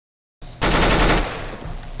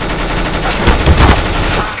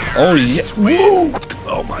Oh yes! Woo!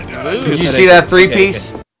 Oh my god! Did you see that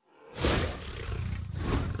three-piece?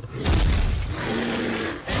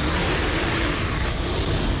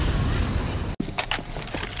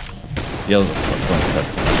 Yellow's a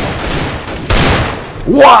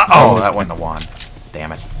What? Oh, that went in the wand.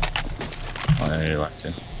 Damn it. Oh, yeah, you're last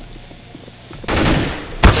two.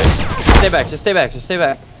 Stay back, just stay back, just stay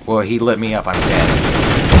back. Well, he lit me up. I'm dead.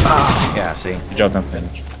 Oh. Yeah, see. You dropped down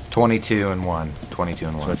damage. 22 and 1. 22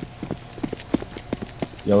 and 1.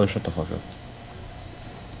 Yellow, shut the fuck up.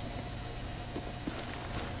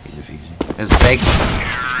 He's defusing. It's fake.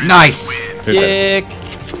 Nice! Dick!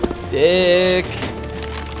 Dick!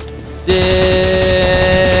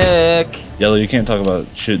 Dick! Yellow, you can't talk about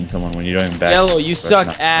shooting someone when you don't even back. Yellow, you suck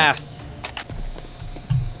ass.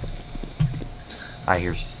 I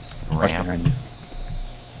hear ramp. Behind you.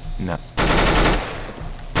 No.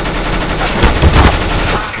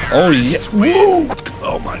 Oh yes! Woo!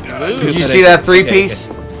 Oh my god! Did you see that three-piece?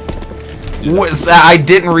 What is that? I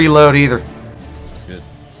didn't reload either. That's good.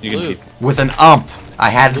 You can keep. With an ump. I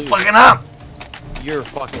had to fucking ump. You're a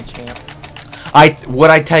fucking champ. What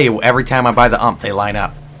I tell you, every time I buy the ump, they line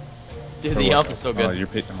up. Dude, the ump is so good. Oh, you're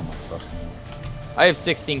picking. Oh my fucking. I have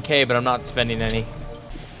 16k, but I'm not spending any.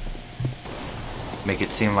 Make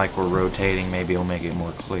it seem like we're rotating. Maybe it'll make it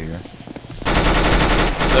more clear.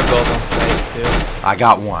 They're both on site, too. I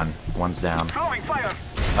got one. One's down.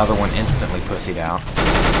 Other one instantly pussied out.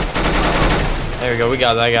 There we go, we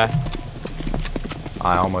got that guy.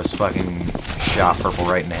 I almost fucking shot purple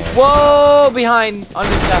right in the head. Whoa! Behind,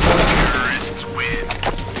 understaffed.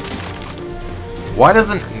 Why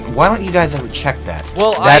don't you guys ever check that?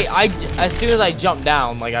 Well, I as soon as I jumped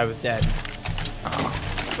down, like, I was dead. Oh.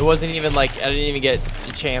 It wasn't even like, I didn't even get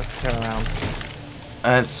a chance to turn around.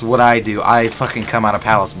 That's what I do. I fucking come out of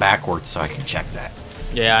palace backwards so I can check that.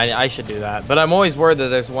 Yeah, I should do that. But I'm always worried that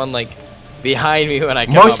there's one, like, behind me when I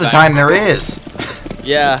come Most of the time backwards. there is.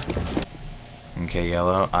 Yeah. Okay,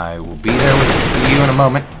 Yellow. I will be there with you in a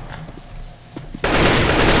moment.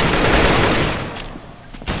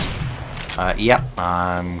 Yep,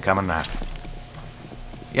 I'm coming now.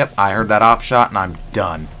 Yep, I heard that op shot and I'm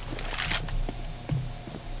done.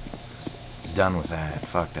 Done with that.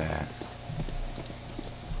 Fuck that.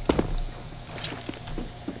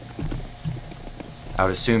 I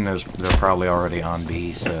would assume they're probably already on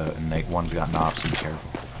B, so and one's got an op, so be careful.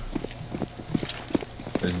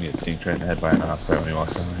 There's gonna get dinged right in the head by an op right when he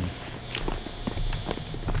walks in.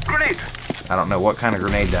 Grenade! I don't know what kind of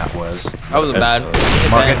grenade that was. That wasn't bad.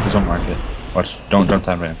 Mark it. There's one mark it. Watch. Don't jump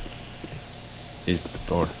time man. He's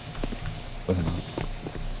forward. With him.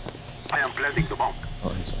 I am planting the bomb. Oh,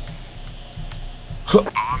 he's.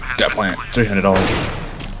 Got plant.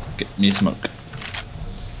 $300. Get me smoke.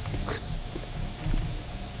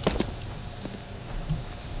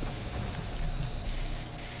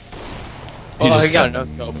 Oh, he got a no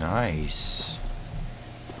scope. Nice.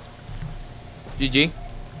 GG.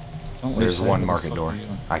 There's one market door.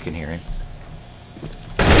 I can hear him.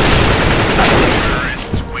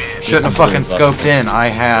 Shouldn't have fucking scoped in. I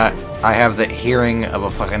have the hearing of a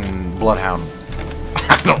fucking bloodhound.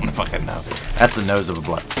 I don't fucking know. That's the nose of a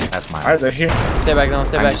blood. That's mine. Alright, they're here. Stay back now,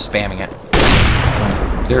 stay I'm back. just spamming it.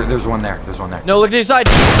 There's one there. There's one there. No, look to your side.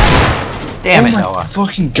 Damn it, Noah.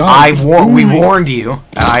 Fucking god. We warned you.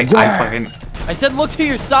 I fucking. I said look to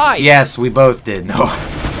your side. Yes, we both did, Noah.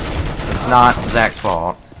 It's not Zach's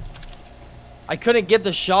fault. I couldn't get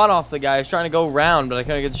the shot off the guy. I was trying to go round, but I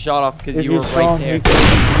couldn't get the shot off because you were right there.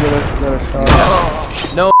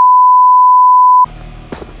 No.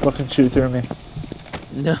 Fucking shoot through me.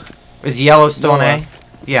 No. Is yellow still an A?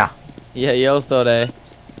 Yeah. Yeah, Yellowstone A.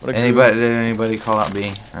 Did anybody call out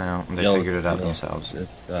B? No, they figured it out themselves.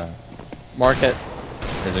 It's Mark it.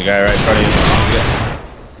 there's a guy right in front of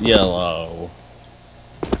you. Yellow.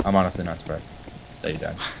 I'm honestly not surprised that you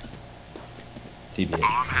died. TBA.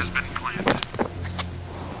 Bomb has been planted.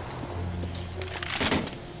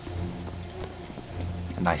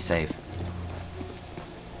 Nice save.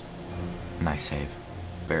 Nice save.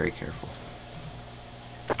 Very careful.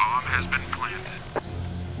 Bomb has been planted.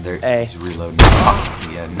 There, A. he's reloading. Oh,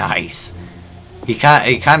 yeah, nice. He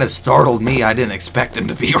kind of startled me. I didn't expect him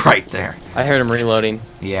to be right there. I heard him reloading.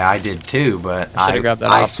 Yeah, I did too, but I grabbed that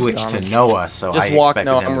off, to be switched to honest. Noah, so Just I walk,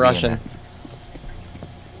 expected no, him I'm to rushing. be in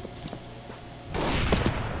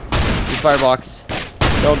Firebox.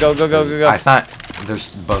 Go, go, go, go, go, there. go. I thought there's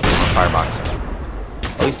both of them in firebox.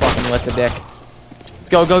 Oh, he's fucking lit the dick. Let's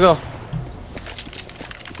go, go, go.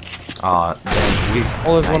 Oh, there's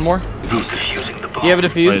one more. Defuse. Defusing the bomb. Do you have a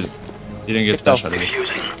defuse? Wait, you didn't get the shot, did you?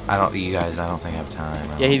 Defusing. I don't think I have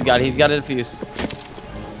time. Yeah, he's got a defuse.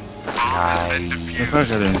 Bomb The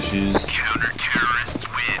first I didn't choose. Counter-terrorists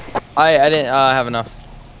win. I didn't have enough.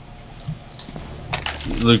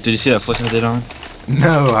 Luke, did you see that flick I did on?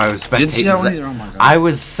 No, I was You didn't see that one spectating. either? Oh my god. I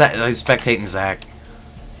was spectating Zach.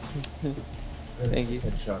 Thank you.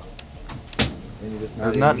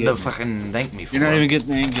 There's nothing to fucking thank me for. You're not even getting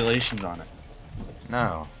the angulations on it.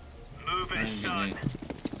 No. Move it, son.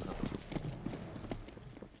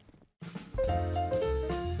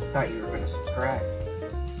 Thought you were gonna subscribe.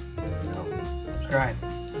 No, subscribe.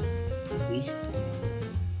 Please.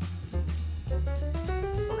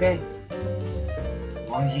 Okay. As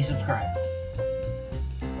long as you subscribe.